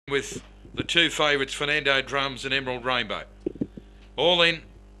with the two favourites, Fernando Drums and Emerald Rainbow. All in.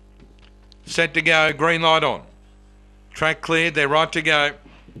 Set to go. Green light on. Track cleared. They're right to go.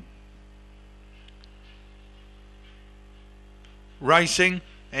 Racing.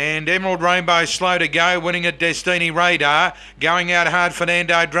 And Emerald Rainbow slow to go, winning at Destiny Radar. Going out hard,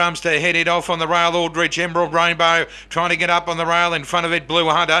 Fernando Drums to head it off on the rail. Aldrich, Emerald Rainbow trying to get up on the rail. In front of it, Blue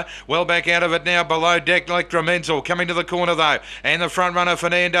Hunter. Well back out of it now, below deck, Electra Menzel. Coming to the corner though. And the front runner,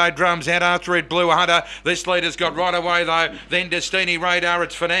 Fernando Drums, out after it, Blue Hunter. This leader's got right away though. Then Destiny Radar,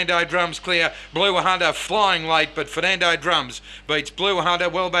 it's Fernando Drums clear. Blue Hunter flying late, but Fernando Drums beats Blue Hunter.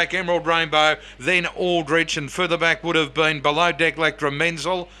 Well back, Emerald Rainbow. Then Aldrich, and further back would have been below deck, Electra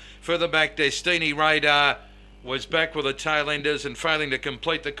Menzel. Further back, Destiny Radar was back with the tail enders and failing to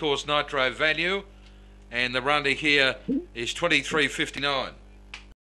complete the course, Nitro Value. And the run to here is 23.59.